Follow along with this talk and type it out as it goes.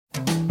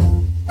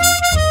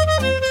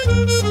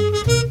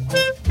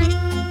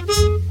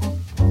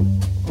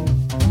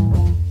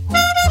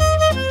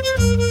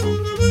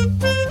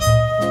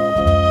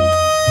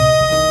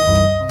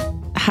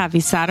Happy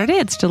Saturday.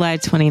 It's July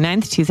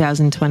 29th,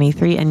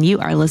 2023, and you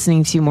are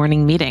listening to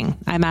Morning Meeting.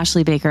 I'm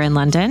Ashley Baker in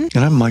London.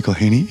 And I'm Michael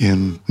Haney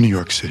in New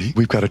York City.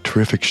 We've got a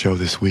terrific show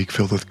this week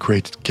filled with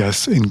great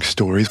guests and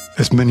stories.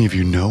 As many of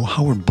you know,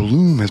 Howard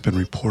Bloom has been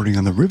reporting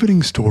on the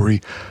riveting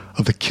story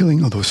of the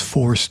killing of those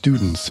 4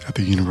 students at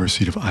the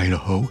University of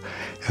Idaho.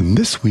 And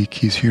this week,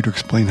 he's here to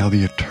explain how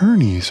the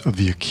attorneys of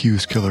the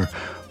accused killer,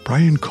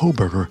 Bryan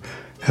Kohberger,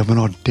 have an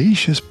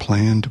audacious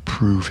plan to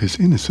prove his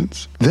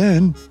innocence.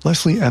 Then,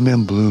 Leslie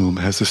M.M. Bloom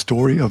has the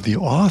story of the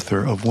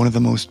author of one of the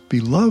most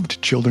beloved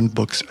children's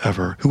books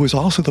ever, who was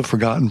also the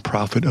forgotten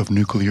prophet of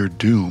nuclear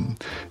doom.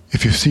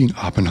 If you've seen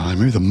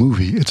Oppenheimer, the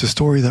movie, it's a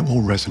story that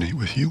will resonate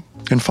with you.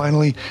 And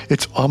finally,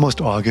 it's almost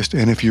August,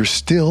 and if you're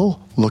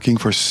still looking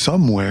for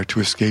somewhere to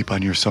escape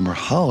on your summer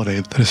holiday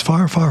that is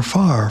far, far,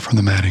 far from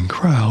the madding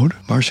crowd,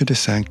 Marcia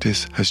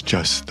DeSanctis has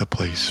just the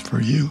place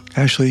for you.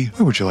 Ashley,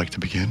 where would you like to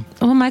begin?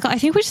 Well, Michael, I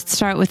think we should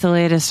start with the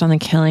latest on the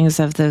killings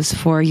of those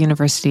 4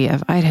 University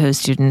of Idaho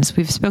students.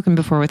 We've spoken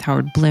before with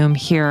Howard Bloom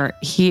here.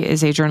 He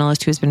is a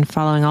journalist who has been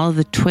following all of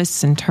the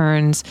twists and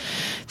turns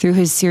through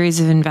his series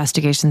of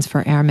investigations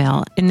for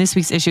airmail. In this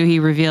week's issue, he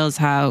reveals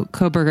how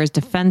Kohberger's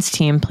defense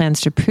team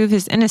plans to prove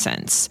his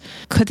innocence.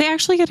 Could they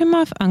actually get him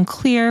off?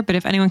 Unclear, but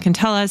if anyone can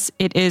tell us,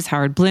 it is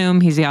Howard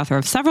Bloom. He's the author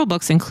of several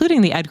books,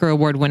 including the Edgar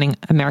Award-winning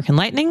American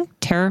Lightning,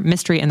 Terror,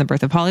 Mystery, and the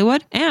Birth of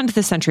Hollywood, and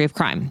The Century of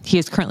Crime. He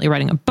is currently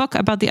writing a book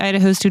about the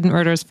Idaho student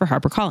murders for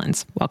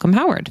HarperCollins. Welcome,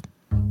 Howard.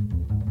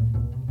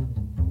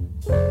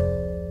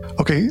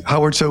 Okay,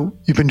 Howard, so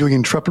you've been doing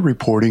intrepid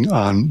reporting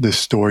on this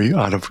story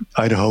out of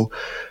Idaho,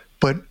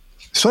 but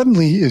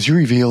suddenly, as you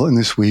reveal in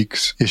this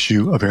week's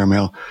issue of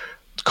Airmail,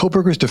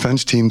 Kohberger's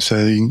defense team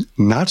saying,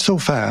 not so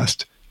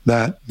fast,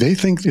 that they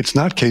think it's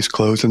not case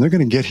closed and they're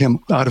going to get him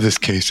out of this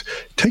case.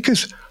 Take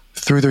us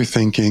through their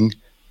thinking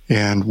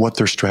and what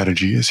their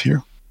strategy is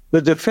here.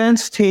 The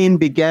defense team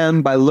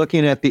began by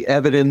looking at the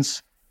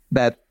evidence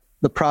that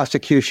the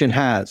prosecution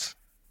has.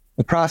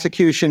 The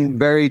prosecution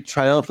very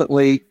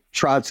triumphantly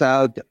trots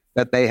out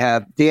that they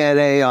have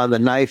DNA on the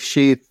knife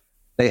sheath.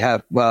 They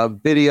have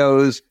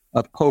videos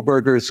of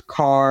Kohberger's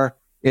car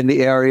in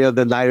the area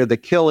the night of the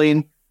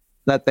killing,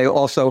 that they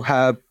also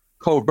have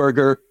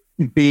Kohberger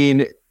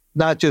being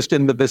not just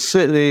in the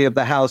vicinity of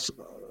the house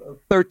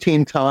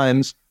 13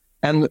 times.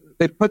 And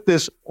they put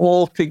this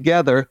all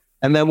together.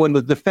 And then when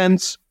the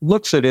defense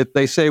looks at it,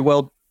 they say,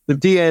 well, the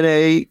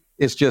DNA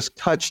is just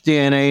touch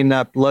DNA,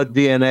 not blood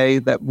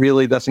DNA. That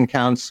really doesn't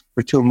count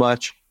for too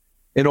much.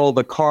 In all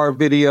the car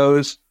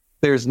videos,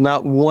 there's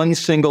not one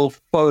single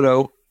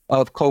photo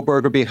of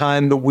Kohberger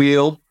behind the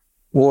wheel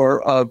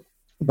or of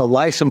the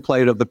license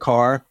plate of the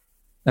car.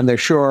 And there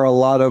sure are a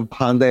lot of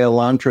Hyundai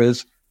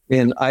Elantras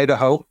in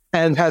Idaho.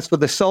 And as for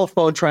the cell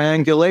phone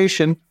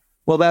triangulation,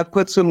 well, that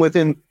puts them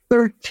within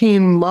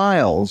 13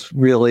 miles,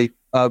 really,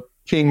 of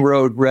King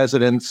Road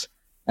residents.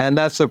 And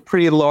that's a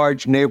pretty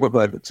large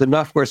neighborhood. It's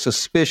enough for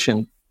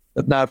suspicion,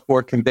 but not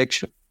for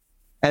conviction.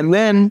 And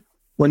then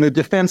when the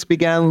defense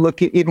began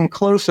looking even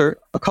closer,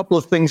 a couple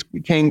of things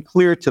became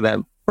clear to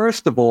them.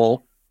 First of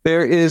all,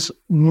 there is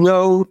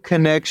no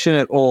connection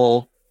at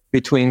all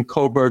between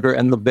Kohberger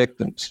and the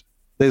victims.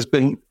 There's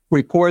been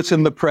reports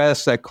in the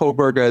press that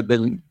Kohberger had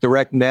been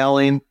direct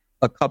mailing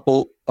a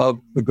couple of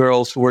the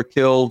girls who were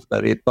killed,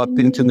 that he had bumped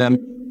into them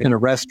in a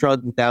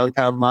restaurant in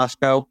downtown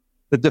Moscow.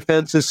 The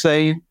defense is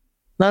saying,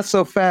 not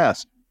so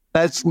fast.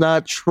 That's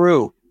not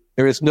true.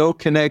 There is no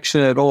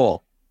connection at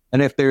all.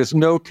 And if there's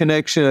no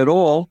connection at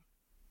all,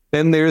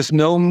 then there's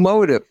no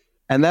motive.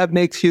 And that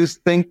makes you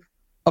think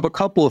of a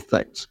couple of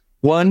things.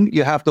 One,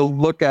 you have to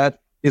look at,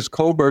 is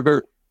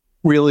Kohberger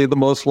really the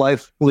most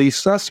likely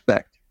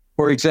suspect?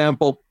 For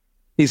example,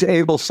 he's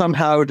able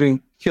somehow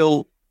to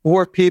kill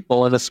 4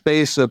 people in a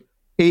space of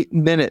 8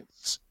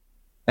 minutes.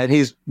 And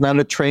he's not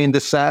a trained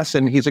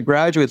assassin. He's a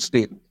graduate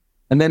student.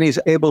 And then he's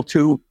able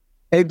to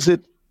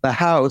exit the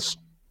house,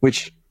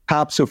 which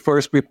cops who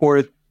first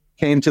reported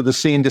came to the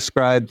scene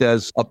described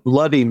as a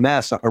bloody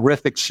mess, a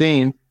horrific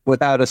scene,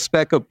 without a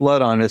speck of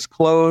blood on his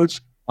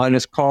clothes, on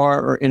his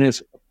car, or in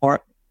his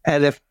apartment.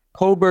 And if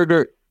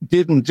Kohberger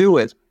didn't do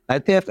it,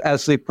 and if,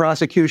 as the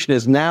prosecution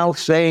is now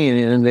saying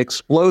in an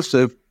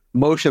explosive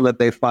motion that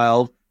they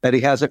filed, that he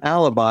has an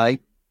alibi,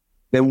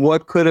 then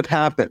what could have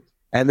happened?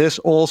 And this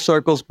all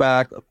circles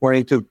back,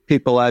 according to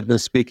people I've been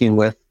speaking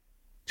with,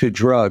 to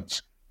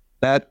drugs.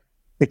 That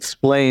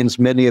explains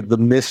many of the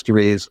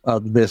mysteries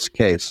of this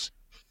case.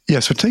 Yeah,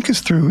 so take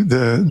us through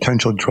the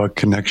potential drug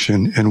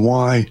connection and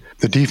why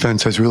the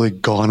defense has really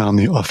gone on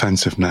the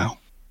offensive now.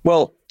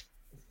 Well,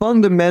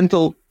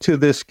 fundamental to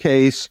this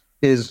case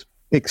is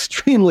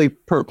extremely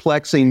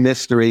perplexing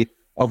mystery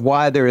of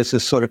why there is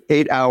this sort of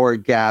 8-hour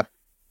gap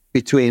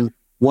between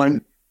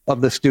one of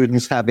the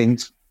students having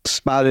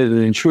spotted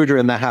an intruder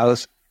in the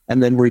house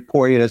and then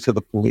reporting it to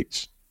the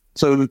police.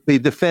 So the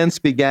defense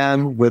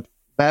began with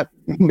that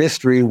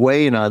mystery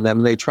weighing on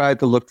them. They tried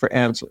to look for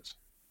answers.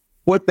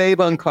 What they've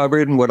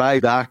uncovered and what I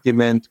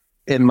document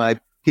in my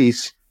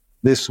piece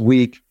this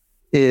week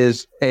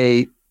is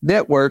a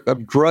network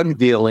of drug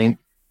dealing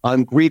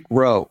on Greek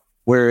Row,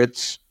 where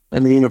it's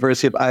and the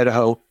University of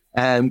Idaho,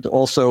 and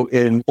also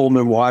in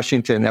Pullman,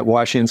 Washington, at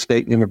Washington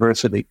State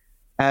University.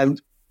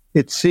 And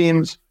it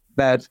seems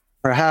that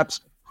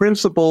perhaps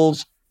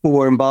principals who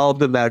were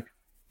involved in that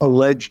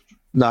alleged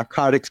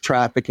narcotics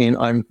trafficking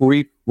on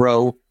Greek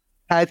Row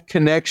had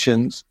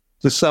connections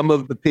to some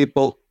of the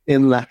people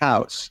in the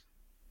house.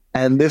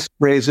 And this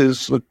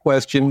raises the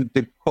question,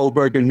 did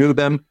Kohlberger knew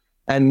them?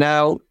 And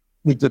now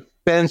the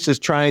defense is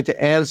trying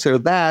to answer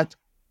that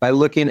by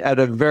looking at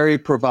a very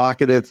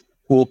provocative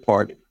pool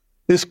party.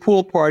 This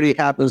pool party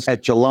happens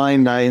at July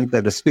 9th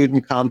at a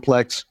student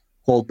complex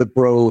called The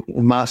Grove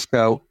in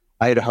Moscow,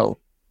 Idaho.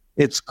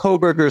 It's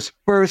Kohlberger's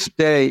first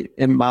day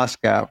in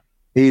Moscow.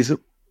 He's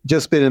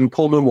just been in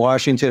Pullman,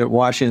 Washington at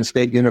Washington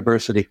State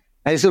University.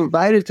 And he's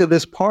invited to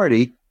this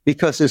party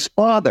because his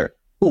father,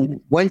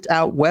 who went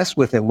out west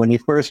with him when he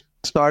first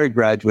started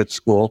graduate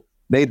school,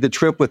 made the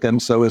trip with him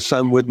so his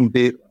son wouldn't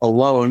be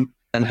alone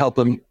and help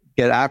him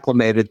get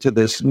acclimated to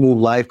this new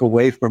life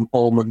away from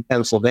Pullman,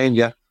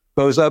 Pennsylvania,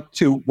 goes up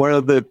to one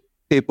of the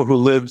people who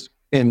lives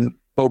in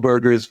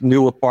Kohlberger's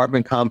new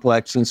apartment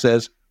complex and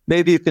says,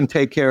 maybe you can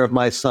take care of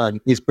my son.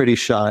 He's pretty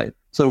shy.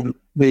 So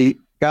the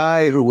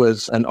guy who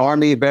was an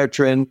Army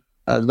veteran,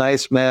 a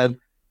nice man,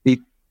 he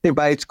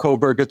invites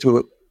Kohlberger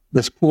to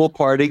this pool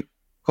party.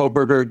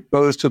 Kohlberger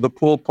goes to the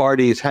pool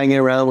party. He's hanging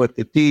around with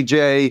the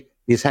DJ.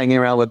 He's hanging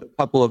around with a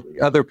couple of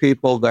other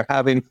people. They're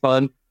having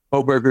fun.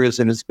 Kohlberger is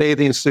in his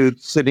bathing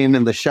suit, sitting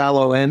in the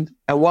shallow end.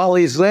 And while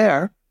he's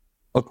there,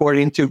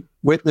 according to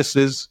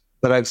witnesses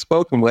that I've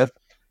spoken with,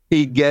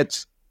 he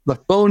gets the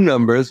phone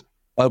numbers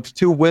of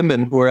two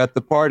women who are at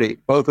the party.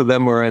 Both of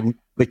them are in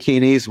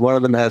bikinis. One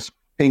of them has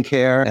pink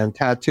hair and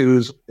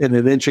tattoos in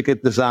an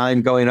intricate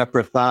design going up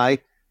her thigh.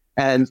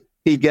 And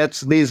he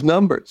gets these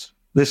numbers.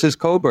 This is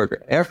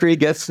Kohlberger. After he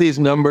gets these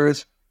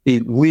numbers, he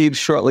leaves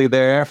shortly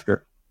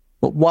thereafter.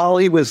 But while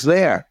he was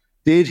there,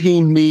 did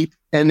he meet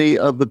any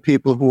of the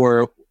people who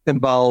were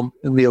involved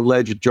in the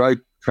alleged drug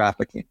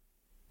trafficking?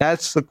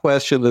 That's the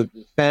question the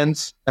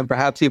defense and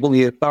perhaps even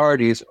the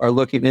authorities are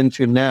looking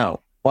into now.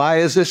 Why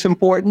is this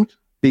important?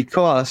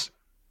 Because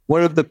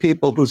one of the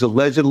people who's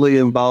allegedly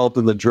involved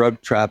in the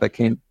drug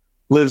trafficking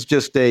lives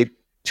just a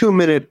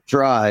 2-minute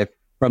drive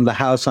from the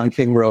house on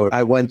King Road.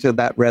 I went to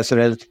that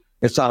residence.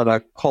 It's on a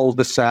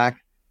cul-de-sac.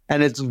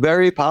 And it's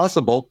very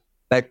possible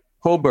that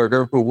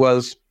Kohlberger, who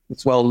was,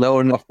 it's well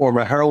known, a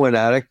former heroin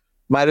addict,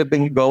 might have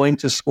been going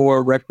to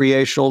score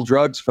recreational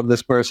drugs from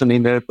this person he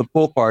met at the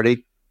pool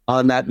party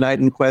on that night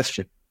in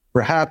question.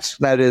 Perhaps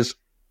that is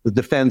the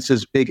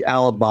defense's big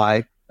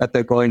alibi that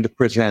they're going to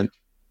present.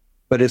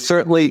 But it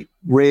certainly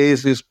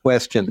raises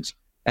questions.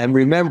 And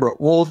remember,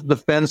 all the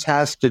defense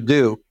has to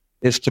do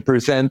is to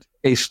present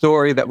a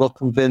story that will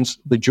convince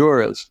the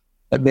jurors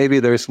that maybe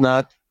there's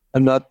not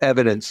enough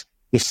evidence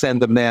to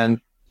send a man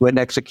to an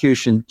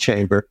execution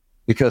chamber,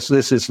 because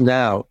this is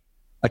now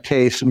a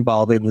case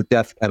involving the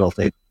death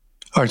penalty.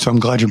 All right, so I'm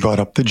glad you brought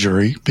up the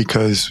jury,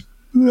 because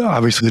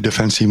obviously the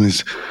defense team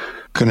is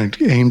going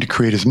to aim to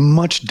create as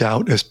much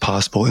doubt as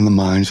possible in the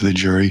minds of the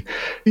jury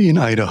in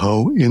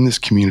Idaho, in this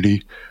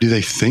community. Do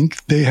they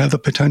think they have the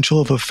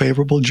potential of a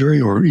favorable jury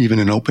or even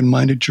an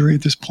open-minded jury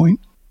at this point?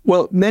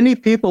 Well, many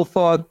people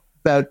thought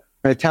that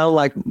in a town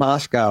like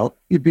Moscow,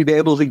 you'd be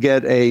able to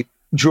get a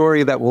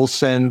jury that will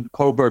send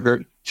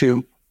Kohlberger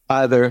to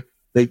either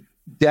the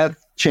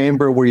death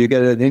chamber where you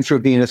get an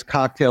intravenous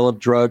cocktail of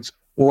drugs,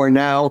 or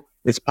now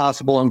it's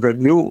possible under a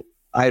new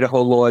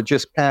Idaho law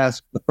just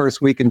passed the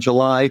first week in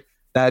July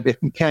that if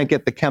you can't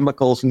get the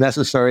chemicals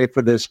necessary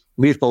for this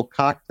lethal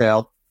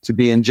cocktail to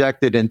be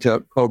injected into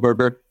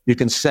Kohlberger, you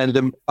can send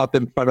him up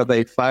in front of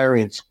a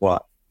firing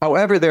squad.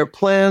 However, their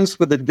plans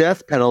for the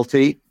death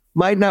penalty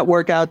might not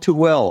work out too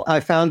well. I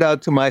found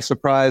out to my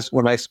surprise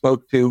when I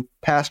spoke to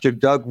Pastor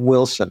Doug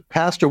Wilson.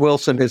 Pastor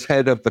Wilson is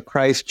head of the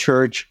Christ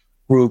Church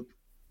group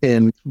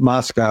in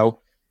Moscow.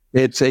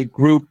 It's a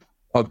group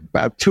of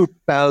about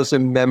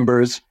 2,000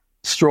 members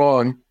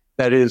strong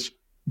that is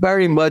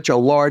very much a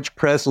large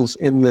presence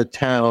in the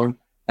town,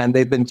 and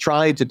they've been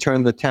trying to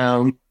turn the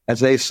town, as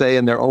they say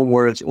in their own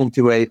words,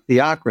 into a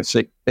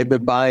theocracy. They've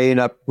been buying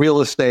up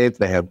real estate,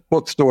 they have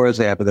bookstores,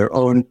 they have their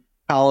own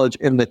college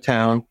in the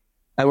town.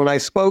 And when I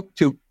spoke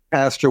to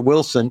Pastor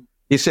Wilson,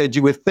 he said,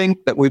 you would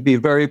think that we'd be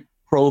very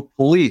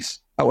pro-police.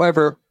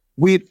 However,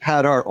 we've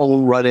had our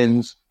own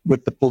run-ins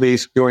with the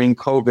police during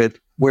COVID,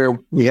 where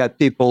we had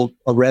people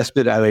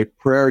arrested at a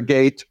prayer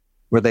gate,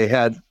 where they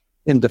had,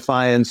 in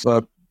defiance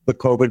of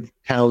the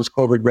town's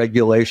COVID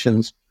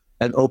regulations,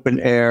 an open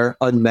air,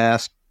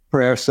 unmasked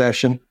prayer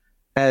session.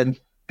 And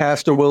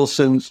Pastor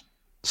Wilson's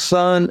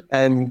son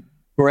and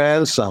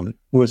grandson,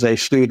 who was a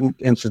student,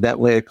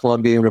 incidentally, at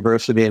Columbia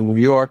University in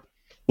New York,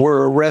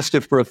 were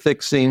arrested for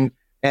affixing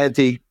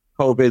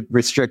anti-COVID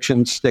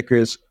restriction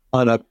stickers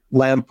on a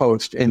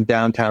lamppost in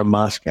downtown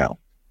Moscow.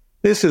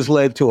 This has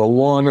led to a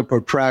long and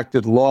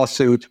protracted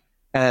lawsuit.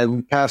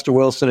 And Pastor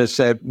Wilson has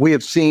said, we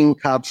have seen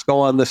cops go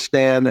on the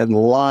stand and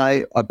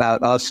lie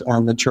about us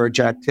on the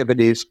church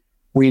activities.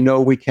 We know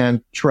we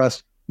can't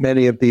trust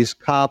many of these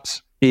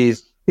cops.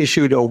 He's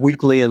issued a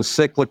weekly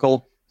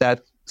encyclical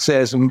that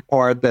says in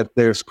part that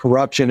there's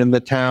corruption in the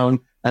town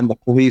and the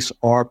police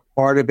are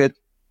part of it.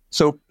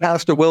 So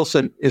Pastor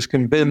Wilson is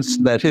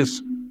convinced that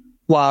his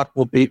flock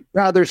will be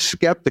rather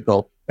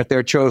skeptical if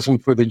they're chosen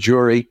for the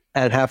jury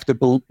and have to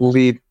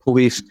believe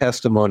police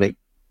testimony.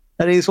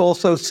 And he's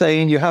also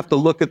saying you have to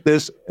look at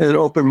this in an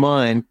open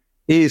mind.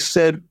 He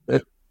said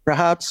that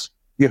perhaps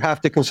you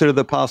have to consider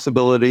the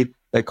possibility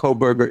that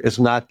Kohberger is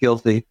not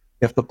guilty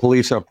if the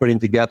police are putting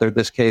together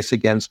this case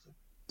against him.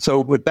 So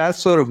with that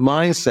sort of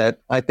mindset,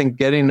 I think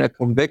getting a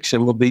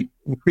conviction will be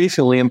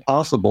increasingly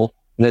impossible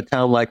in a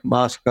town like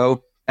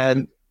Moscow.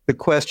 And the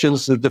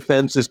questions the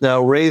defense is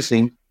now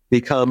raising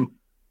become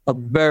a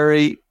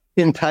very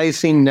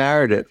enticing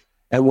narrative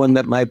and one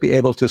that might be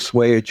able to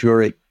sway a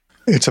jury.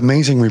 It's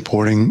amazing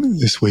reporting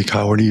this week,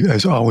 Howard.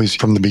 As always,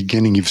 from the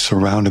beginning, you've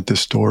surrounded this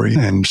story,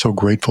 and so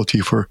grateful to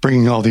you for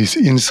bringing all these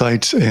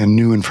insights and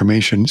new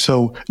information.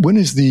 So when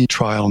is the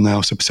trial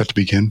now set to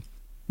begin?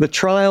 The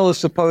trial is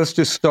supposed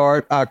to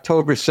start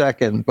October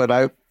 2nd, but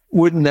I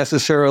wouldn't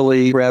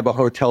necessarily grab a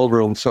hotel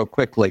room so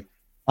quickly.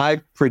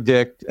 I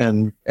predict,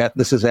 and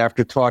this is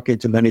after talking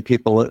to many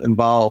people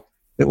involved,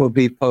 it will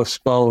be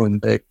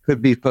postponed. It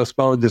could be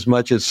postponed as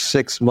much as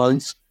 6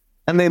 months,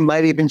 and they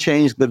might even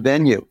change the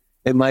venue.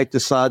 They might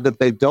decide that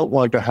they don't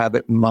want to have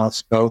it in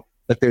Moscow,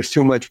 that there's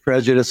too much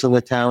prejudice in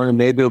the town, and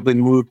maybe it'll be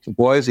moved to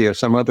Boise or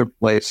some other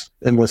place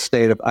in the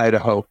state of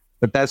Idaho.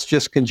 But that's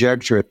just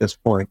conjecture at this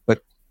point.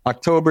 But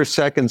October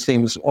 2nd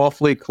seems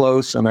awfully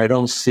close, and I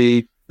don't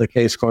see the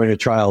case going to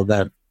trial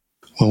then.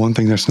 Well, one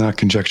thing that's not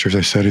conjecture, as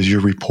I said, is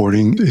your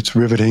reporting. It's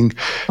riveting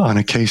on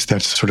a case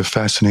that's sort of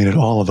fascinated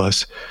all of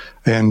us.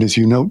 And as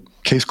you note,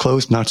 case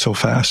closed, not so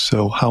fast.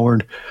 So,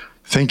 Howard,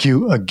 thank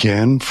you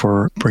again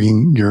for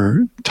bringing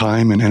your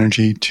time and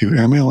energy to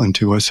Airmail and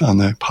to us on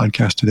the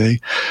podcast today.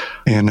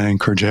 And I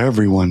encourage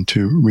everyone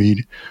to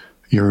read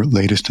your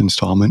latest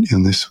installment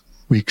in this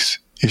week's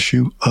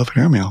issue of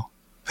Airmail.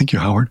 Thank you,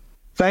 Howard.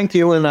 Thank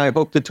you, and I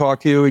hope to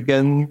talk to you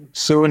again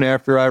soon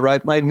after I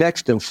write my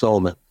next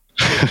installment.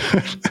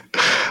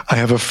 I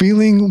have a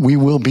feeling we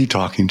will be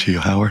talking to you,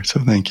 Howard, so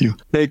thank you.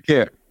 Take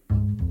care.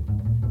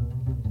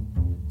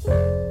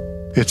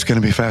 It's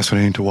going to be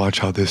fascinating to watch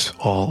how this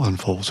all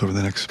unfolds over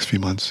the next few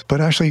months.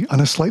 But actually, on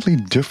a slightly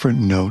different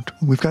note,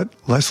 we've got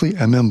Leslie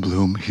M.M.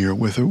 Bloom here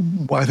with,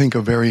 I think,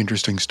 a very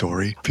interesting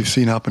story. If you've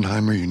seen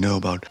Oppenheimer, you know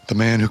about the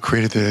man who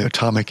created the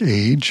atomic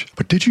age.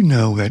 But did you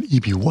know that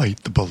E.B.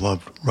 White, the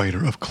beloved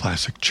writer of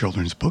classic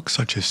children's books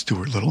such as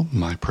Stuart Little,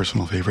 my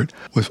personal favorite,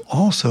 was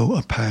also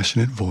a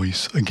passionate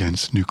voice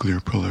against nuclear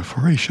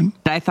proliferation?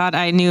 I thought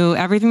I knew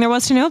everything there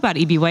was to know about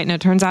E.B. White, and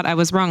it turns out I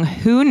was wrong.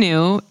 Who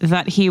knew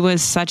that he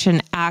was such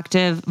an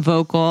active,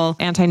 vocal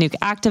anti-nuke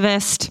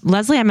activist?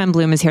 Leslie M.M.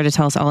 Bloom is here to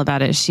tell us all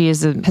about it. She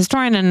is a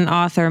historian and an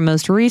author,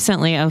 most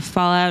recently of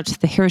Fallout,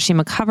 the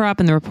Hiroshima cover-up,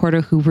 and the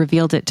reporter who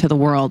revealed it to the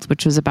world,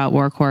 which was about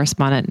war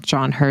correspondent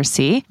John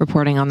Hersey,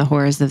 reporting on the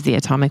horrors of the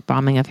atomic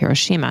bombing of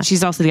Hiroshima.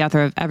 She's also the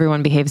author of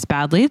Everyone Behaves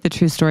Badly, the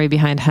true story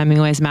behind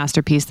Hemingway's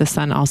masterpiece, The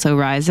Sun Also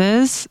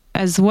Rises,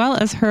 as well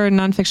as her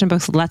nonfiction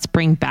books, Let's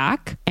Bring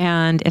Back,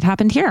 and It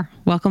Happened Here.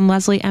 Welcome,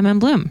 Leslie M.M.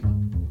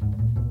 Bloom.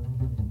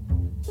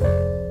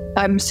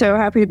 I'm so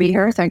happy to be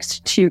here. Thanks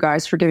to you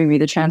guys for giving me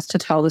the chance to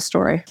tell the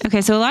story. Okay,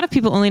 so a lot of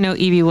people only know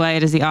E.B.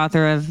 White as the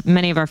author of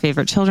many of our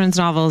favorite children's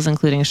novels,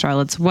 including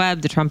Charlotte's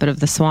Web, The Trumpet of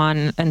the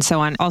Swan, and so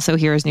on. Also,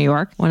 Here is New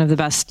York, one of the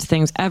best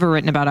things ever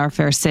written about our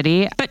fair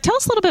city. But tell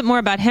us a little bit more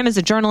about him as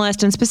a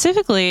journalist, and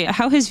specifically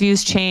how his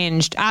views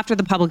changed after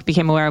the public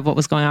became aware of what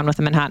was going on with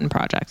the Manhattan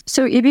Project.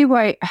 So E.B.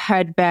 White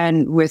had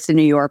been with The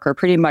New Yorker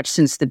pretty much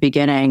since the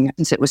beginning.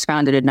 Since it was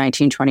founded in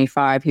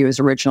 1925, he was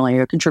originally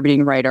a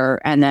contributing writer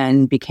and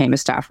then became a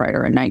staff writer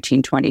in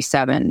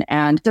 1927.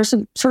 And there's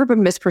a sort of a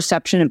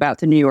misperception about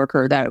The New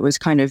Yorker that it was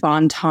kind of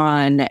bon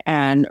ton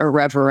and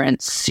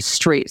irreverence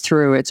straight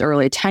through its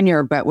early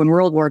tenure. But when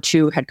World War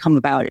II had come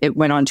about, it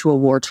went on to a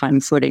wartime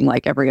footing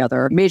like every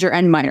other major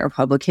and minor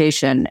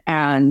publication,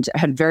 and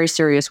had very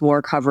serious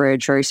war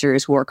coverage, very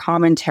serious war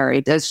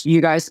commentary. As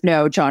you guys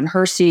know, John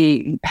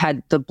Hersey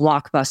had the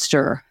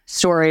blockbuster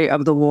story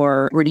of the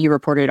war where he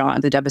reported on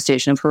the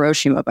devastation of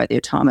Hiroshima by the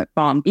atomic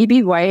bomb.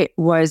 E.B. White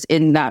was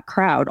in that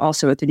crowd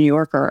also at The New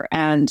Yorker.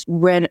 And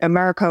when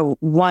America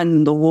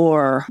won the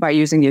war by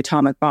using the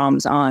atomic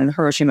bombs on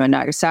Hiroshima and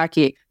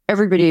Nagasaki,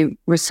 everybody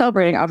was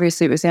celebrating.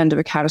 Obviously, it was the end of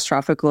a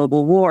catastrophic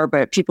global war,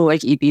 but people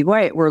like E.B.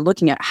 White were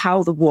looking at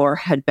how the war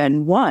had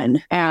been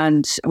won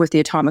and with the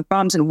atomic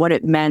bombs and what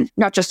it meant,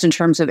 not just in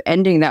terms of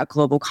ending that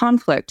global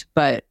conflict,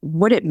 but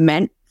what it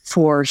meant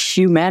for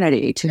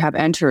humanity to have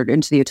entered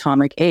into the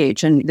atomic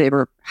age. And they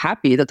were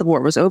happy that the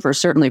war was over,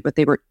 certainly, but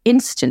they were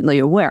instantly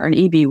aware, and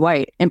E.B.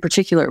 White in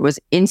particular was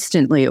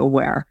instantly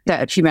aware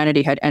that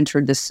humanity had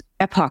entered this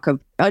epoch of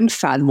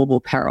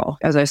unfathomable peril,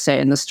 as I say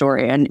in the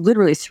story. And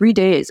literally 3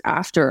 days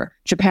after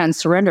Japan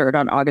surrendered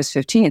on August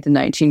 15th in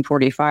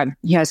 1945,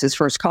 he has his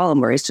first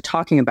column where he's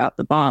talking about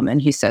the bomb.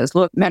 And he says,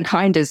 look,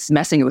 mankind is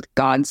messing with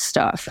God's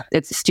stuff.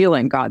 It's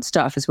stealing God's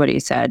stuff, is what he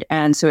said.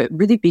 And so it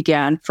really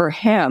began for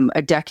him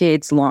a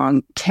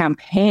decades-long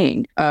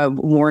campaign of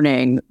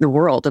warning the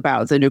world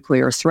about the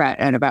nuclear threat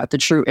and about the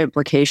true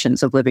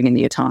implications of living in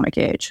the atomic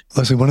age.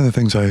 Leslie, one of the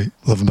things I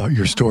love about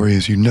your story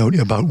is you note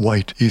about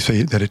White, you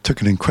say that it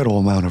took an incredible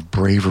amount of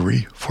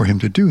bravery for him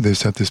to do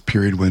this at this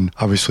period when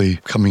obviously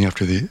coming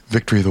after the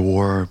victory of the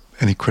war,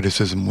 any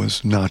criticism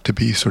was not to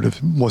be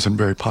wasn't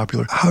very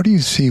popular. How do you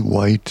see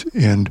White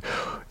and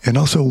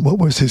also, what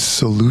was his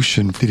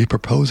solution? Did he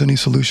propose any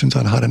solutions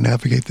on how to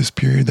navigate this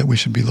period that we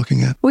should be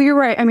looking at? Well, you're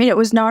right. I mean, it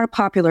was not a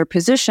popular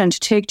position to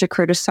take to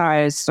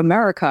criticize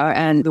America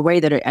and the way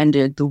that it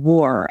ended the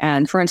war.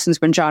 And for instance,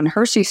 when John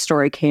Hersey's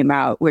story came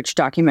out, which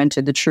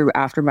documented the true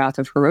aftermath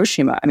of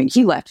Hiroshima, I mean,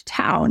 he left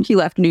town. He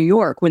left New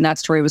York when that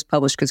story was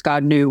published because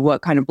God knew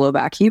what kind of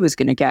blowback he was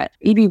going to get.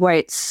 E.B.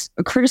 White's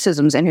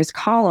criticisms and his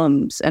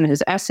columns and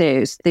his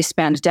essays, they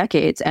spanned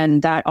decades.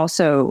 And that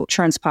also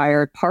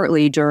transpired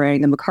partly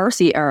during the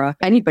McCarthy era.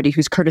 Anybody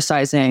who's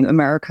criticizing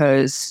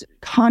America's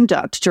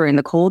conduct during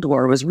the Cold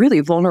War was really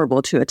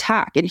vulnerable to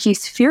attack. And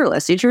he's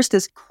fearless. He's just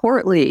this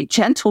courtly,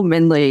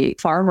 gentlemanly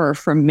farmer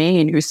from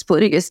Maine who's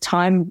splitting his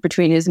time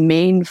between his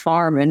Maine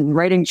farm and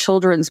writing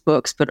children's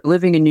books, but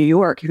living in New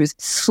York, who's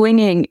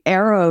swinging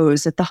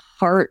arrows at the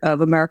heart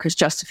of America's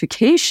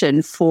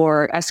justification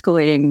for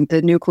escalating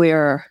the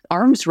nuclear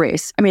arms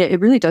race. I mean, it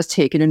really does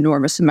take an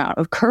enormous amount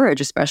of courage,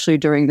 especially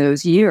during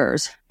those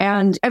years.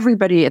 And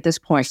everybody at this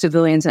point,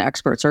 civilians and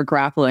experts, are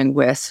grappling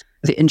with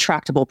the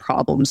intractable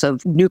problems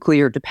of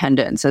nuclear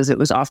dependence, as it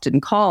was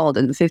often called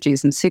in the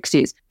 50s and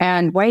 60s.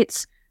 And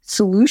White's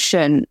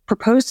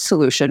proposed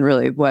solution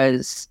really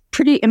was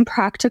pretty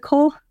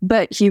impractical,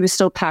 but he was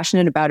still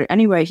passionate about it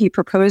anyway. He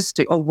proposed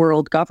a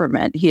world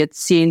government. He had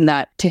seen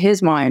that, to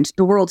his mind,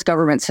 the world's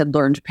governments had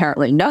learned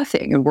apparently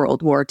nothing in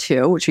World War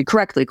II, which he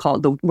correctly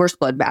called the worst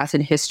bloodbath in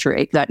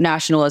history, that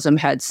nationalism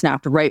had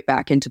snapped right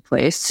back into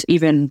place.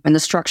 Even in the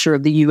structure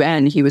of the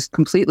UN, he was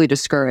completely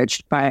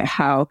discouraged by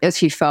how, as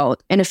he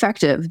felt,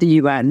 ineffective the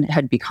UN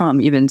had become,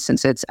 even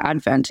since its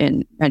advent in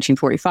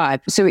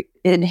 1945. So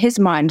in his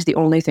mind, the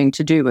only thing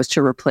to do was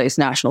to replace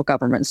national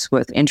governments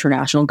with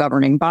international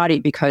governing bodies,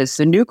 because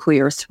the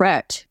nuclear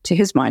threat, to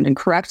his mind, and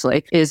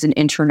correctly, is an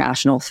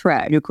international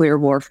threat. Nuclear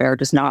warfare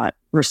does not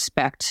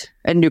respect,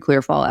 and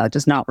nuclear fallout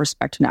does not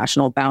respect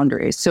national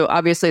boundaries. So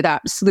obviously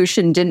that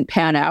solution didn't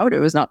pan out. It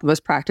was not the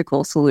most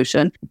practical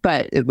solution,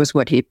 but it was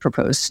what he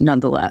proposed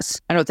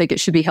nonetheless. I don't think it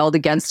should be held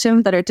against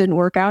him that it didn't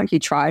work out. He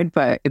tried,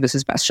 but it was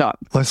his best shot.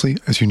 Leslie,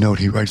 as you note,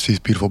 he writes these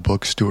beautiful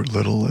books, Stuart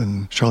Little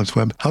and Charlotte's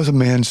Web. How does a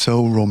man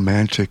so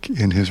romantic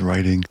in his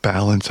writing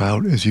balance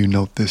out, as you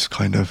note, this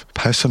kind of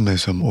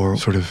pessimism or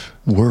sort of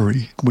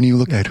worry? When you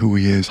look at who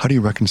he is, how do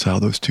you reconcile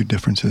those two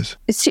differences?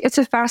 It's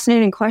a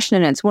fascinating question,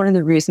 and it's one of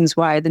the reasons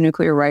why the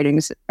nuclear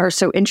writings are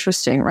so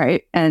interesting,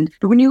 right? And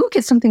when you look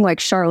at something like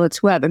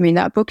Charlotte's Web, I mean,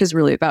 that book is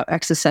really about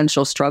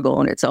existential struggle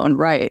in its own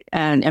right.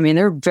 And I mean,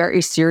 there are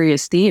very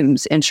serious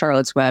themes in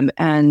Charlotte's Web,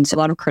 and a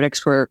lot of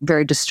critics were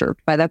very disturbed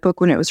by that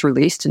book when it was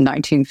released in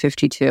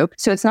 1952.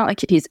 So it's not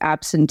like he's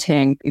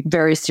absenting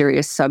very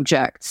serious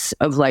subjects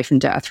of life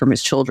and death from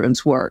his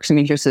children's works. I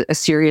mean, he's a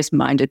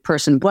serious-minded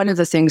person. One of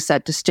the things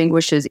that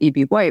distinguishes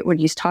E.B. White when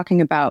he's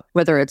talking about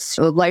whether it's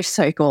a life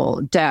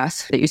cycle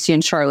death that you see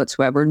in Charlotte's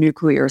Web or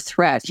nuclear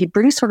threat, he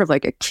brings sort of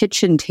like a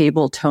kitchen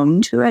table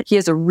tone to it. He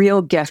has a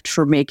real gift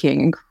for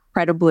making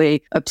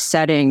incredibly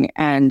upsetting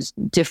and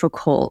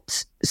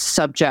difficult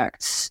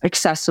subjects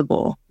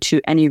accessible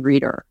to any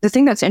reader. The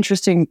thing that's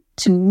interesting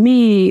to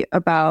me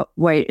about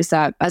White is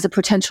that as a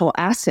potential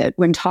asset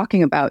when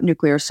talking about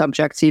nuclear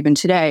subjects even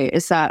today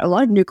is that a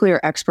lot of nuclear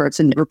experts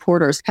and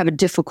reporters have a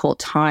difficult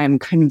time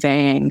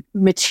conveying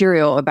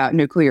material about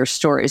nuclear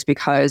stories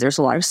because there's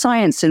a lot of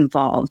science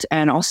involved,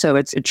 and also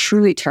it's a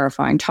truly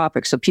terrifying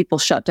topic. So people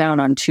shut down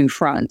on two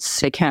fronts.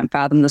 They can't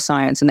fathom the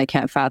science and they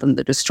can't fathom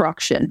the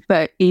destruction.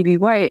 But E.B.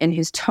 White, in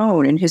his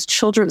tone, in his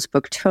children's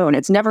book tone,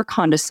 it's never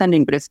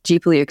condescending, but it's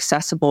deeply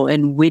accessible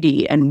and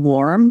witty and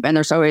warm. And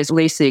there's always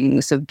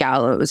lacings of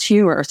gallows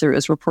humor through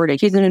his reporting.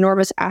 He's an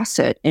enormous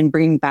asset in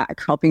bringing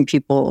back, helping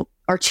people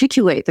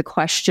articulate the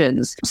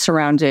questions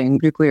surrounding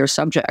nuclear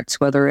subjects,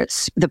 whether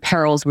it's the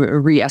perils of a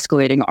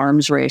re-escalating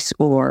arms race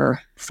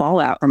or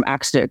fallout from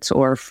accidents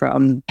or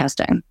from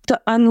testing.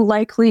 The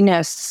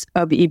unlikeliness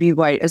of E.B.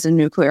 White as a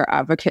nuclear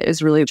advocate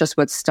is really just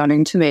what's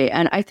stunning to me.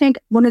 And I think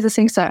one of the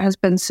things that has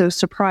been so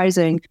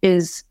surprising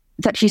is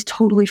that he's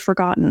totally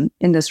forgotten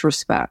in this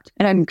respect.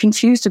 And I'm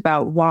confused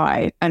about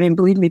why. I mean,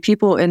 believe me,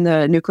 people in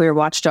the nuclear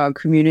watchdog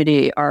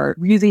community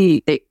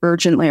they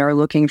urgently are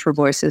looking for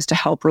voices to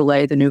help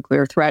relay the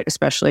nuclear threat,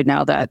 especially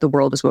now that the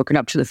world has woken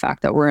up to the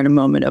fact that we're in a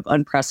moment of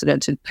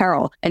unprecedented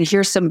peril. And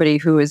here's somebody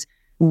who is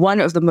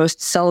one of the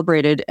most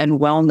celebrated and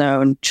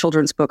well-known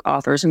children's book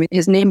authors. I mean,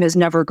 his name has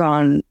never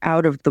gone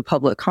out of the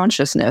public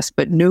consciousness,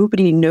 but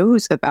nobody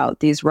knows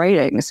about these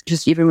writings.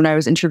 Just even when I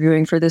was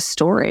interviewing for this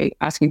story,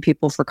 asking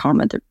people for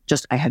comment,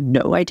 I had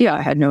no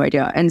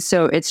idea. And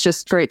so it's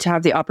just great to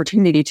have the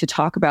opportunity to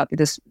talk about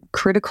this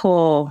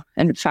critical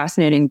and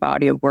fascinating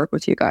body of work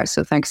with you guys.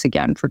 So thanks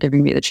again for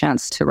giving me the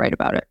chance to write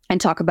about it and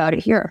talk about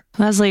it here.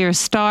 Leslie, you're a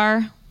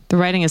star. The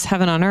writing is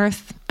heaven on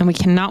earth, and we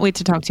cannot wait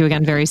to talk to you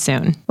again very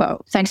soon.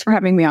 Well, thanks for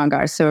having me on,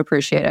 guys. So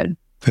appreciated.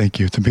 Thank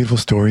you. It's a beautiful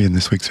story in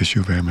this week's issue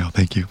of Airmail.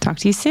 Thank you. Talk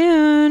to you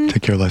soon.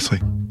 Take care, Leslie.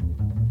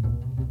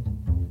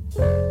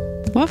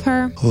 Love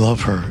her.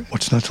 Love her.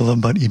 What's not to love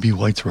about E.B.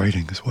 White's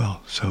writing as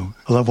well? So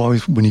I love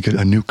always when you get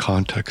a new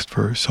context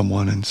for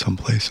someone and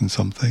someplace and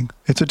something.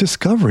 It's a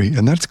discovery.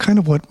 And that's kind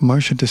of what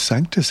Marcia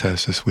DeSanctis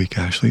has this week,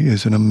 Ashley,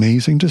 is an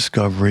amazing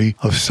discovery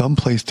of some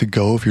place to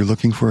go if you're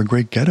looking for a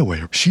great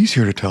getaway. She's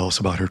here to tell us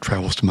about her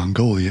travels to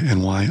Mongolia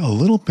and why a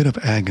little bit of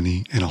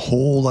agony and a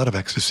whole lot of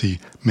ecstasy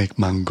make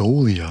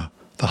Mongolia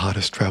the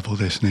hottest travel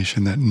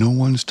destination that no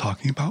one's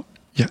talking about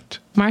yet.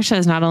 Marcia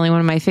is not only one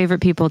of my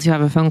favorite people to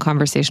have a phone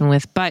conversation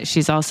with, but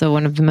she's also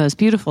one of the most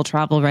beautiful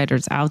travel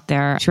writers out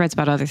there. She writes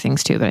about other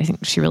things too, but I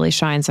think she really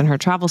shines in her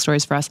travel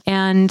stories for us.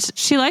 And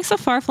she likes a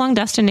far-flung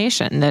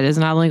destination that is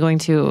not only going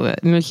to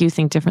make you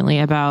think differently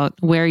about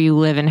where you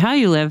live and how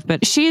you live,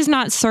 but she's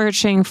not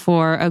searching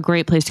for a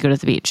great place to go to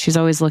the beach. She's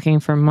always looking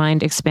for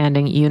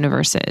mind-expanding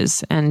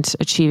universes and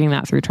achieving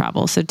that through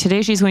travel. So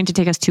today she's going to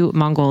take us to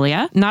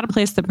Mongolia, not a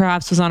place that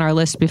perhaps was on our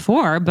list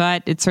before,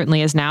 but it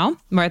certainly is now.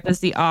 Martha's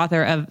the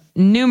author of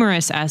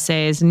numerous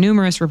essays,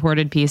 numerous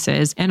reported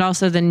pieces, and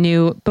also the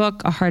new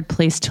book, A Hard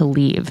Place to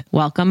Leave.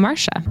 Welcome,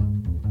 Marcia.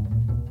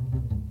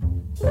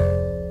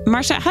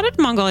 Marcia, how did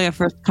Mongolia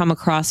first come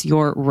across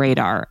your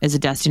radar as a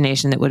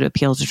destination that would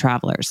appeal to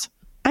travelers?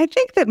 I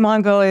think that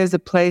Mongolia is a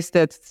place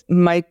that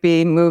might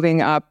be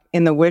moving up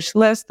in the wish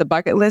list, the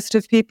bucket list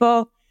of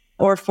people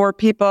or for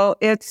people.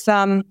 It's,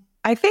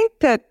 I think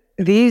that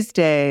these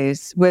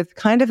days, with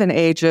kind of an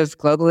age of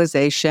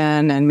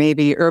globalization and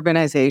maybe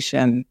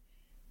urbanization,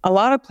 a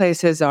lot of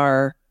places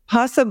are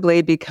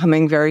possibly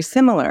becoming very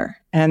similar,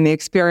 and the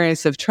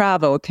experience of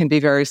travel can be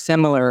very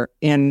similar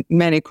in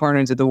many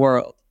corners of the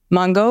world.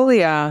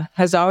 Mongolia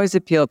has always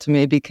appealed to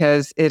me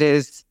because it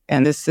is,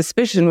 and this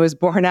suspicion was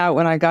borne out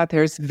when I got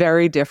there, it's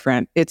very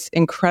different. It's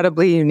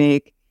incredibly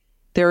unique.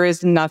 There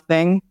is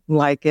nothing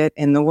like it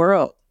in the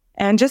world.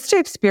 And just to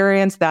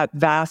experience that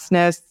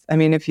vastness, I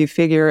mean, if you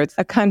figure it's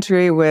a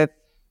country with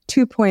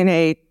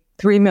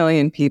 2.83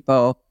 million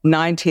people,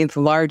 19th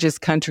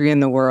largest country in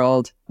the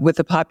world, with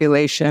a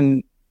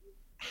population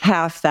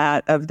half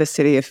that of the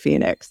city of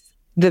Phoenix.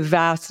 The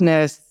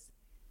vastness,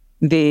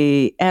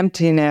 the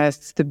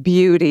emptiness, the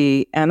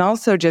beauty, and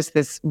also just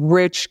this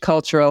rich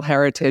cultural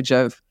heritage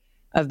of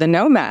the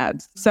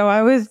nomads. So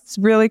I was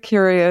really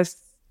curious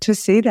to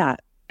see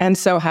that, and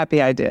so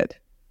happy I did.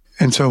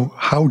 And so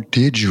how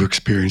did you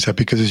experience that?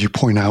 Because as you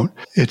point out,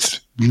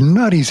 it's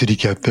not easy to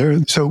get there.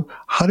 So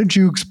how did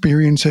you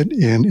experience it?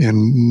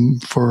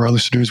 And for our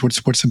listeners,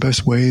 what's the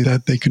best way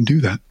that they can do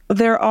that?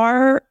 There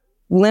are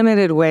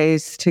limited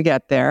ways to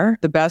get there.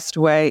 The best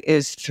way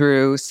is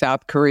through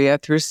South Korea,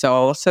 through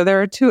Seoul. So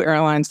there are two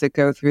airlines that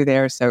go through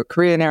there. So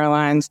Korean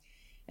Airlines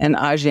and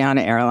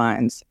Asiana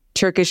Airlines.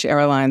 Turkish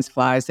Airlines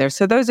flies there.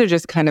 So those are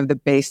just kind of the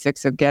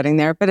basics of getting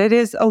there. But it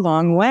is a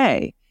long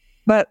way.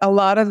 But a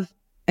lot of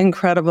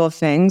incredible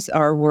things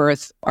are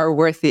worth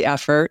the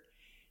effort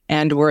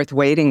and worth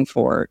waiting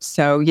for.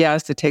 So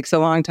yes, it takes a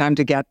long time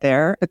to get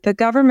there. But the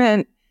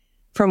government,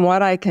 from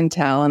what I can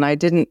tell, and I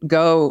didn't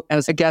go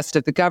as a guest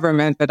of the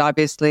government, but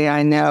obviously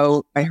I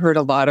heard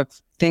a lot of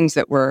things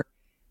that were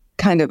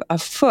kind of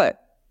afoot.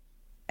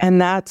 And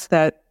that's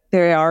that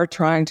they are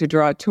trying to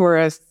draw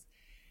tourists.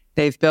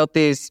 They've built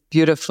these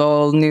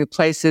beautiful new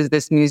places,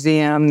 this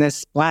museum, this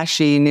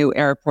splashy new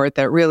airport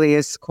that really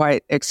is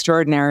quite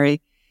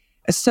extraordinary.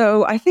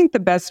 So I think the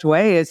best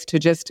way is to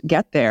just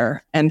get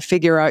there and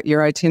figure out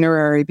your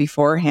itinerary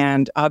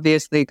beforehand.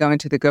 Obviously, going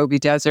to the Gobi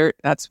Desert,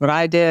 that's what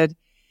I did.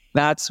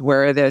 That's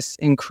where this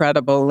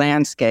incredible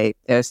landscape,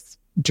 this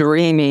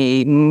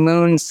dreamy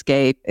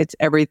moonscape, it's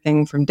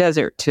everything from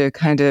desert to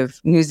kind of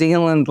New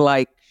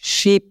Zealand-like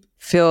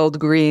sheep-filled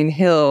green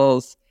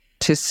hills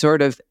to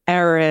sort of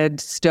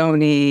arid,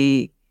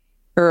 stony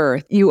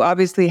earth. You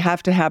obviously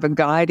have to have a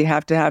guide. You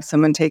have to have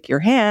someone take your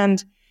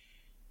hand.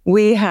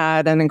 We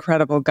had an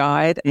incredible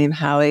guide named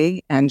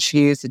Hallie, and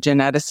she's a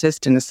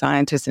geneticist and a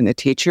scientist and a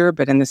teacher,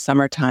 but in the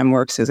summertime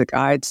works as a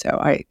guide, so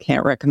I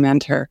can't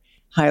recommend her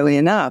highly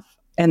enough.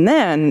 And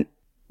then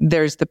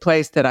there's the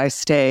place that I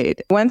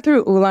stayed. Went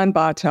through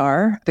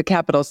Ulaanbaatar, the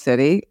capital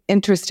city.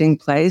 Interesting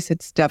place.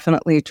 It's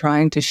definitely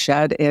trying to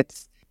shed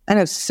its kind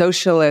of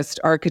socialist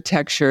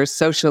architecture,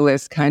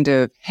 socialist kind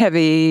of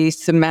heavy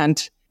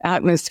cement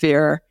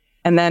atmosphere.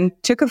 And then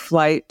took a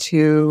flight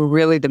to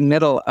really the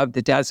middle of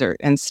the desert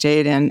and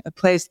stayed in a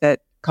place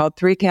called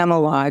Three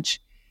Camel Lodge,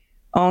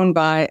 owned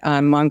by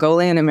a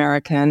Mongolian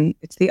American.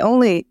 It's the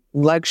only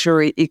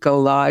luxury eco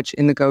lodge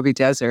in the Gobi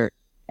Desert.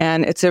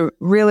 And it's a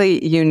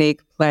really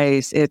unique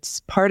place.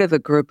 It's part of a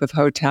group of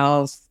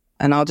hotels.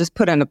 And I'll just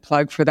put in a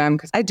plug for them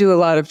because I do a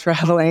lot of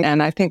traveling.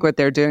 And I think what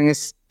they're doing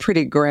is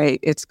pretty great.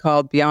 It's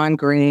called Beyond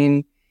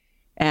Green.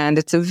 And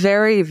it's a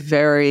very,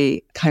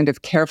 very kind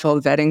of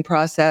careful vetting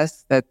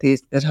process that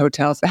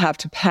hotels have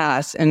to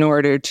pass in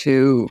order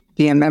to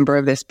be a member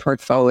of this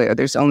portfolio.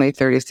 There's only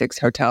 36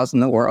 hotels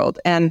in the world.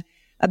 And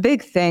a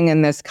big thing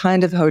in this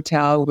kind of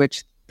hotel,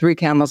 which Three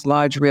Camels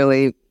Lodge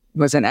really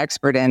was an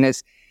expert in,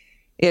 is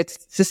it's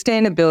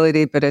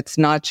sustainability, but it's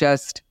not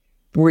just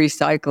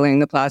recycling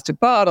the plastic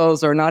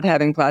bottles or not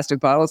having plastic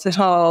bottles at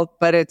all,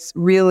 but it's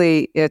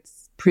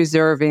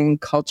preserving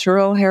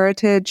cultural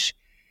heritage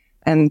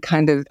and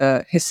kind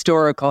of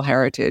historical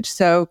heritage.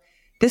 So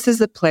this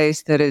is a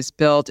place that is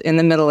built in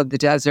the middle of the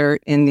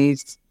desert in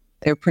these,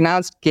 they're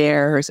pronounced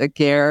gers. A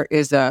ger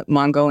is a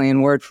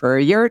Mongolian word for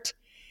a yurt.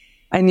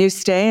 And you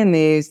stay in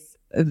these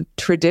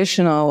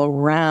traditional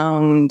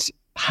round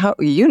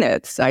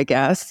units, I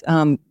guess,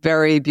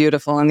 very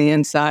beautiful on the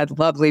inside,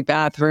 lovely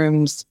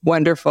bathrooms,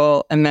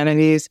 wonderful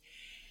amenities.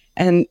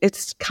 And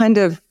it's kind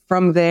of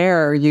from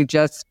there,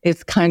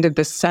 it's kind of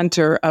the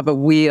center of a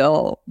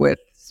wheel with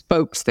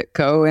spokes that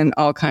go in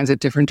all kinds of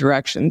different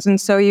directions. And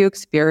so you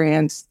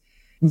experience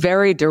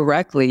very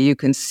directly, you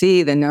can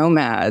see the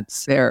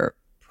nomads. They're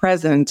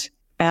present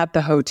at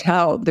the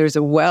hotel. There's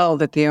a well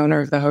that the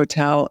owner of the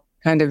hotel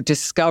kind of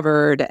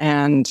discovered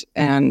and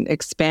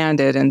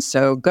expanded. And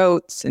so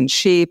goats and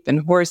sheep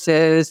and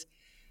horses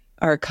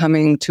are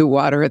coming to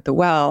water at the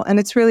well. And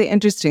it's really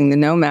interesting, the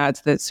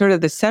nomads, that sort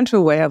of the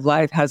central way of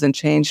life hasn't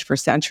changed for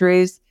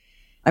centuries.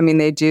 I mean,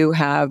 they do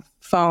have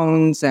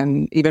phones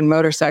and even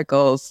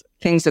motorcycles,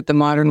 things that the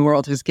modern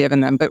world has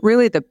given them. But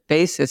really the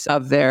basis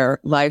of their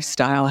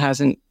lifestyle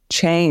hasn't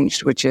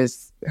changed, which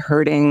is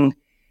herding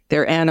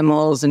their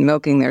animals and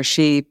milking their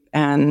sheep.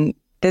 And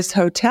this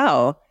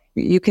hotel,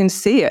 you can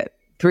see it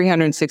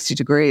 360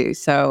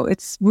 degrees. So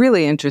it's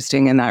really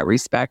interesting in that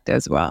respect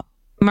as well.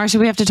 Marcia,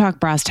 we have to talk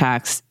brass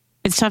tacks.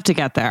 It's tough to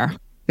get there.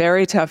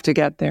 Very tough to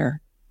get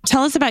there.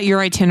 Tell us about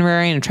your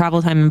itinerary and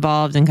travel time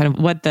involved and kind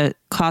of what the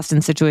cost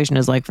and situation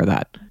is like for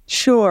that.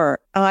 Sure.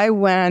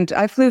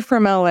 I flew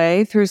from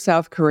LA through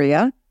South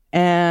Korea,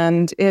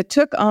 and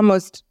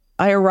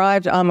I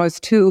arrived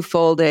almost 2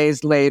 full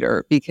days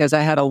later because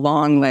I had a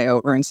long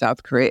layover in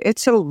South Korea.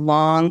 It's a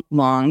long,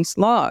 long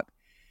slog.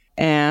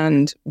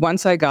 And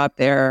once I got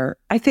there,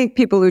 I think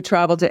people who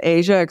travel to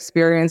Asia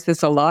experience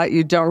this a lot.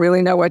 You don't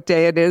really know what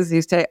day it is.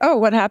 You say, oh,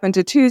 what happened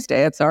to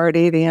Tuesday? It's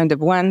already the end of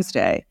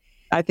Wednesday.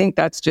 I think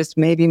that's just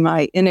maybe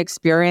my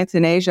inexperience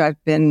in Asia.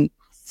 I've been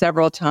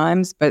several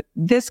times, but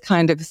this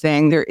kind of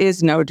thing, there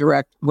is no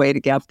direct way to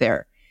get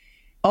there.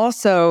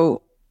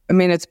 Also, I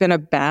mean, it's been a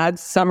bad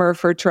summer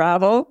for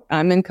travel.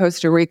 I'm in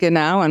Costa Rica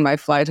now, and my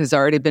flight has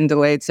already been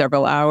delayed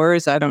several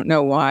hours. I don't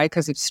know why,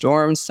 because of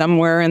storms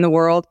somewhere in the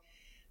world.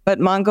 But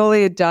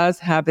Mongolia does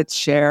have its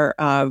share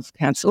of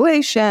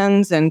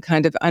cancellations and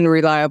kind of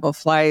unreliable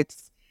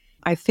flights.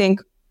 I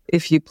think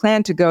if you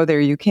plan to go there,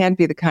 you can't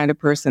be the kind of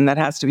person that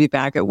has to be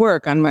back at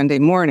work on Monday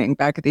morning,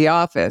 back at the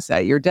office,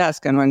 at your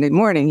desk on Monday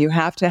morning. You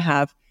have to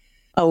have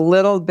a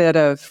little bit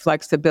of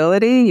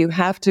flexibility. You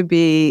have to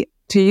be,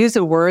 to use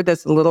a word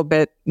that's a little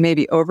bit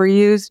maybe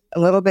overused, a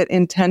little bit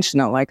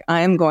intentional. Like,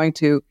 I am going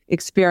to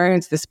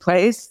experience this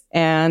place.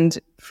 And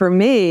for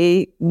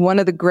me, one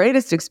of the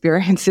greatest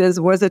experiences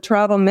was a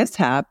travel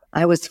mishap.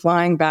 I was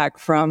flying back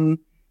from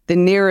the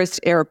nearest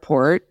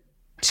airport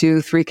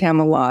to Three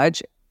Camel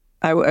Lodge.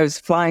 I was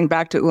flying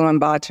back to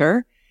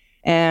Ulaanbaatar,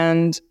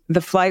 and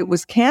the flight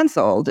was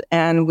canceled.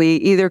 And we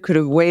either could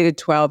have waited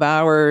 12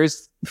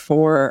 hours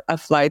for a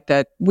flight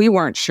that we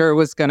weren't sure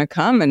was going to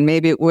come, and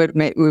maybe it would.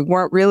 We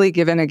weren't really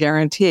given a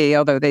guarantee,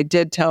 although they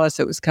did tell us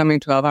it was coming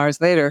 12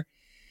 hours later.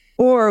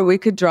 Or we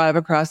could drive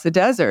across the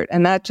desert.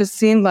 And that just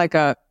seemed like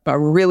a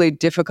really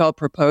difficult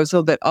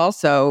proposal, but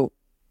also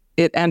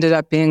it ended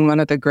up being one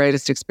of the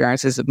greatest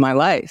experiences of my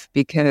life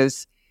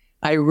because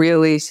I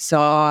really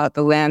saw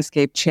the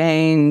landscape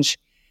change.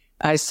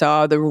 I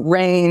saw the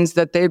rains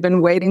that they'd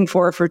been waiting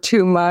for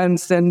 2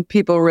 months and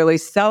people really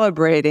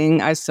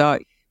celebrating.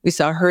 We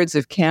saw herds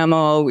of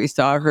camel, we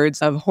saw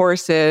herds of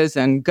horses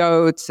and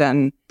goats.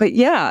 But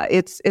yeah,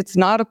 it's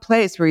not a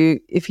place where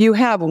if you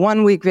have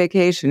 1 week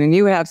vacation and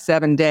you have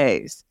 7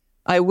 days,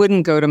 I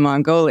wouldn't go to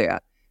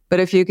Mongolia. But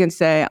if you can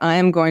say, I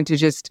am going to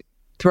just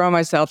throw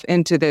myself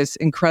into this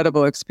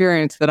incredible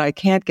experience that I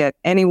can't get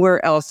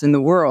anywhere else in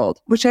the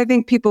world, which I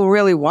think people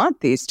really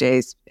want these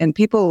days. And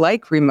people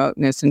like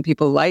remoteness and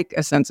people like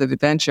a sense of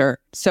adventure.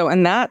 So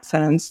in that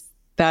sense,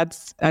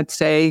 I'd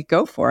say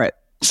go for it.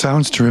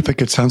 Sounds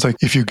terrific. It sounds like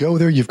if you go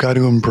there, you've got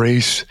to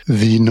embrace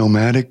the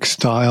nomadic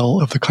style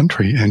of the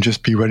country and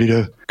just be ready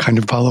to kind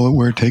of follow it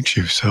where it takes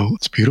you. So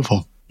it's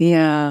beautiful.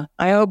 Yeah,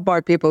 I hope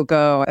more people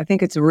go. I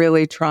think it's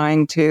really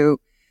trying to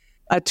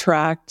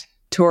attract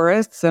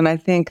tourists, and I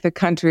think the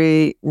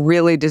country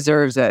really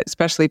deserves it,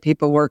 especially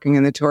people working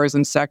in the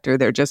tourism sector.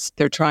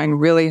 They're trying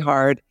really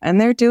hard, and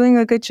they're doing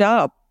a good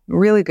job,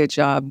 really good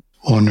job.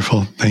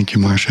 Wonderful. Thank you,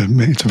 Marcia.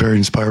 It's very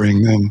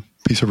inspiring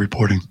piece of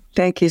reporting.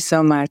 Thank you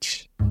so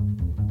much.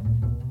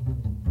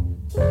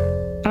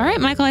 All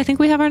right, Michael, I think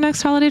we have our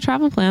next holiday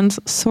travel plans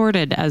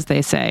sorted, as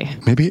they say.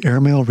 Maybe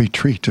airmail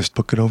retreat. Just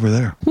book it over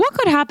there. What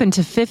could happen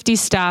to 50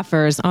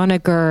 staffers on a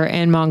gur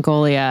in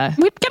Mongolia?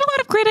 We'd get a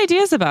lot of great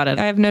ideas about it.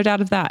 I have no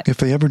doubt of that. If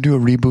they ever do a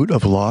reboot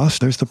of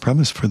Lost, there's the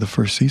premise for the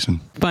first season.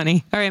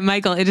 Funny. All right,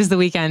 Michael, it is the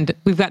weekend.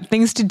 We've got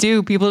things to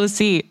do, people to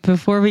see.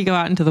 Before we go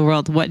out into the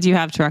world, what do you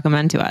have to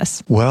recommend to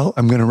us? Well,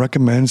 I'm going to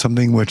recommend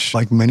something which,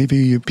 like many of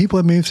you,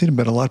 people may have seen it,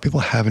 but a lot of people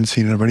haven't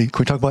seen it already. Can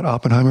we talk about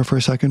Oppenheimer for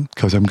a second?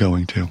 Because I'm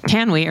going to.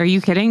 Can we? Are you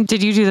kidding?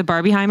 Did you do the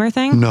Barbieheimer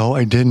thing? No,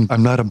 I didn't.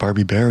 I'm not a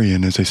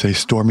Barbie-barian, as they say,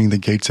 storming the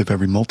gates of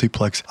every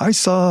multiplex. I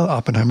saw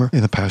Oppenheimer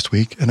in the past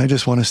week, and I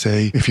just want to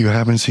say, if you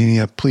haven't seen it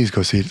yet, please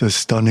go see it. It's a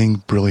stunning,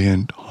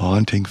 brilliant,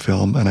 haunting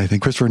film. And I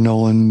think Christopher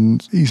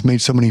Nolan, he's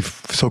made so many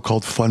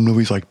so-called fun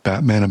movies like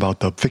Batman about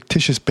the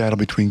fictitious battle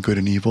between good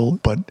and evil.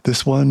 But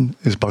this one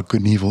is about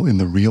good and evil in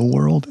the real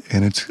world,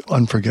 and it's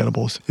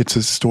unforgettable. It's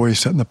a story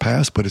set in the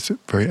past, but it's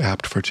very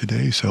apt for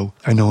today. So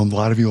I know a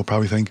lot of you will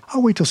probably think,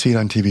 I'll wait till see it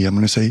on TV. I'm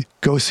going to say,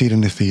 go see it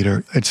in the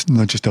theater. It's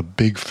not just a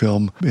big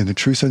film in the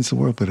true sense of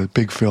the word, but a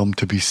big film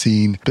to be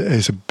seen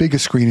as a big a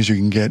screen as you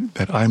can get.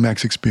 That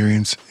IMAX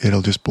experience,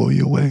 it'll just blow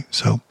you away.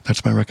 So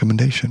that's my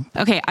recommendation.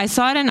 Okay, I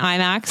saw it in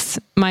IMAX,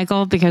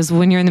 Michael, because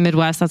when you're in the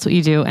Midwest, that's what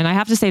you do. And I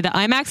have to say, the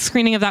IMAX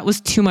screening of that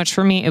was too much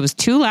for me. It was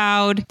too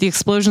loud. The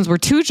explosions were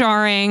too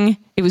jarring.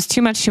 It was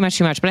too much.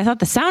 But I thought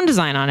the sound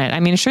design on it, I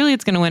mean, surely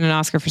it's going to win an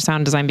Oscar for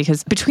sound design,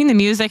 because between the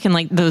music and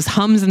like those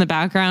hums in the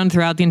background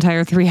throughout the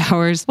entire 3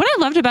 hours, what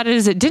I loved about it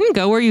is it didn't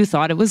go where you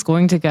thought it was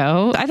going to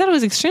go. I thought it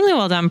was extremely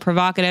well done,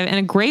 provocative, and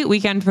a great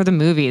weekend for the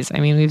movies. I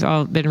mean, we've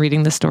all been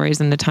reading the stories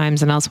in the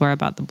Times and elsewhere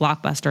about the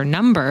blockbuster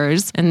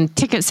numbers and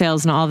ticket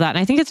sales and all of that. And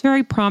I think it's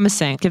very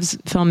promising. It gives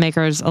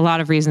filmmakers a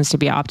lot of reasons to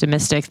be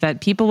optimistic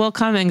that people will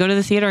come and go to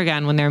the theater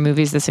again when there are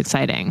movies this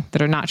exciting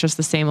that are not just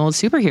the same old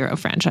superhero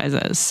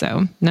franchises.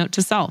 So note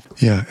to self.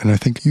 Yeah, and I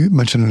think you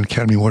mentioned an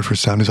Academy Award for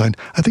sound design.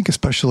 I think a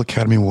special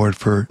Academy Award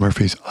for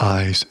Murphy's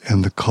eyes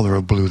and the color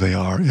of blue they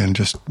are, and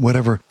just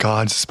whatever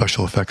God's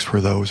special effects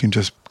for those. You can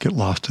just get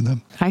lost in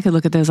them. I could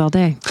look at those all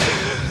day.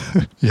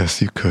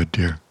 Yes, you could,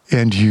 dear.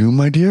 And you,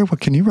 my dear,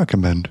 what can you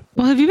recommend?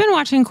 Well, have you been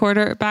watching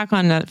Quarterback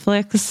on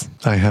Netflix?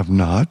 I have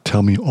not.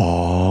 Tell me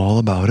all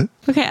about it.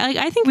 Okay,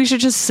 I think we should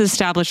just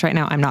establish right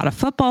now, I'm not a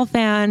football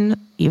fan.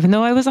 Even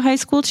though I was a high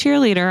school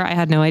cheerleader, I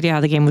had no idea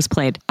how the game was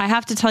played. I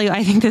have to tell you,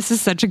 I think this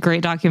is such a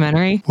great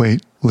documentary.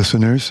 Wait,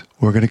 listeners,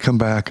 we're going to come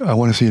back. I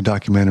want to see a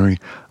documentary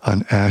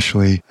on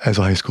Ashley as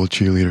a high school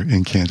cheerleader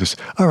in Kansas.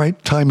 All right,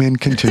 time in,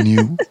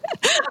 continue.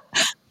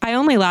 I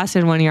only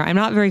lasted 1 year. I'm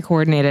not very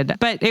coordinated,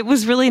 but it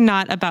was really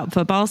not about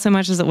football so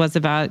much as it was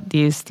about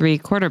these 3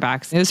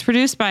 quarterbacks. It was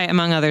produced by,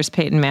 among others,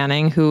 Peyton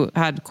Manning, who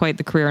had quite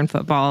the career in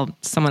football.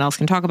 Someone else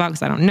can talk about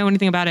because I don't know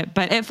anything about it.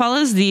 But it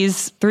follows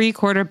these 3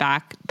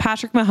 quarterbacks: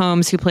 Patrick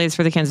Mahomes, who plays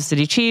for the Kansas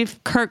City Chiefs,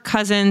 Kirk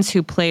Cousins,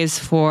 who plays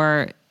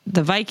for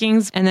the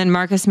Vikings, and then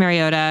Marcus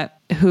Mariota,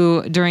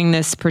 who during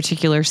this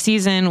particular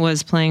season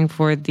was playing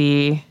for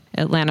the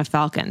Atlanta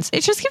Falcons.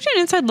 It just gives you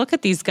an inside look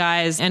at these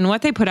guys and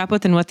what they put up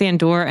with and what they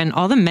endure and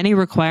all the many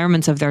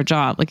requirements of their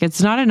job. Like, it's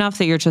not enough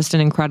that you're just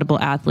an incredible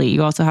athlete.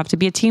 You also have to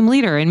be a team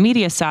leader and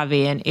media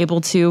savvy and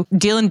able to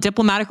deal in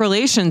diplomatic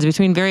relations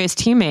between various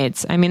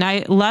teammates. I mean,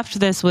 I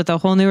left this with a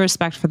whole new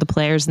respect for the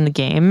players in the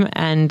game.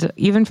 And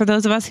even for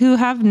those of us who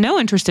have no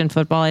interest in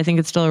football, I think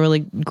it's still a really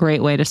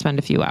great way to spend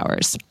a few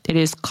hours. It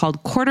is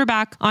called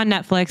Quarterback on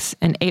Netflix,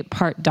 an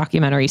 8-part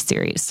documentary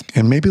series.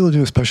 And maybe they'll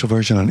do a special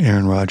version on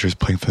Aaron Rodgers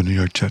playing for the New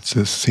York Jets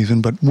this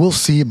season, but we'll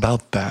see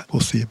about that.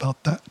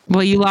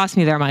 Well, you lost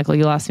me there, Michael.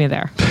 You lost me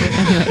there.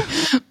 Anyway,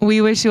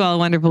 we wish you all a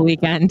wonderful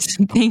weekend.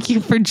 Thank you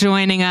for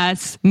joining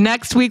us.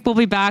 Next week, we'll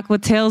be back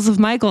with tales of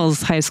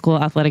Michael's high school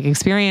athletic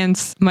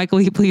experience. Michael,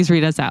 will you please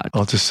read us out?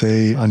 I'll just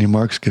say, on your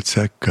marks, get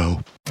set,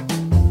 go.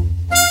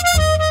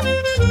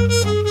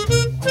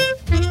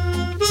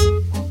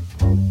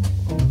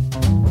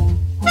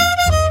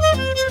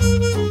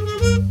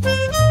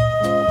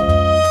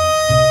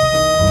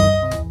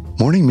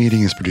 Morning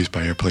Meeting is produced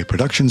by Airplay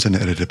Productions and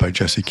edited by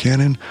Jesse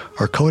Cannon.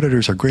 Our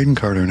co-editors are Graydon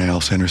Carter and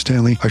Alexander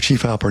Stanley. Our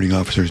chief operating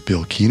officer is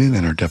Bill Keenan,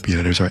 and our deputy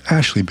editors are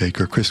Ashley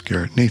Baker, Chris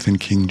Garrett, Nathan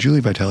King, Julie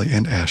Vitale,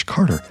 and Ash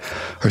Carter.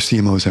 Our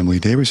CMO is Emily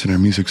Davis, and our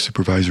music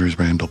supervisor is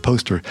Randall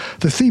Poster.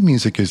 The theme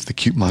music is The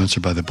Cute Monster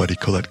by the Buddy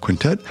Collette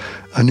Quintet.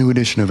 A new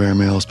edition of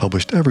Airmail is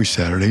published every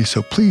Saturday,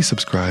 so please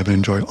subscribe and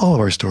enjoy all of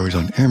our stories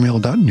on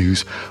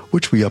airmail.news,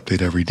 which we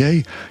update every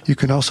day. You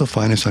can also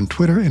find us on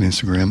Twitter and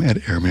Instagram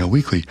at Airmail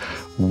Weekly.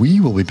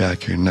 We will be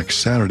back here next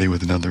Saturday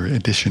with another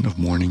edition of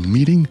Morning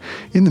Meeting.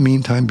 In the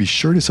meantime, be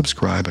sure to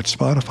subscribe at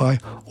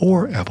Spotify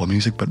or Apple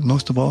Music, but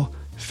most of all,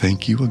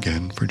 thank you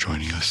again for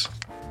joining us.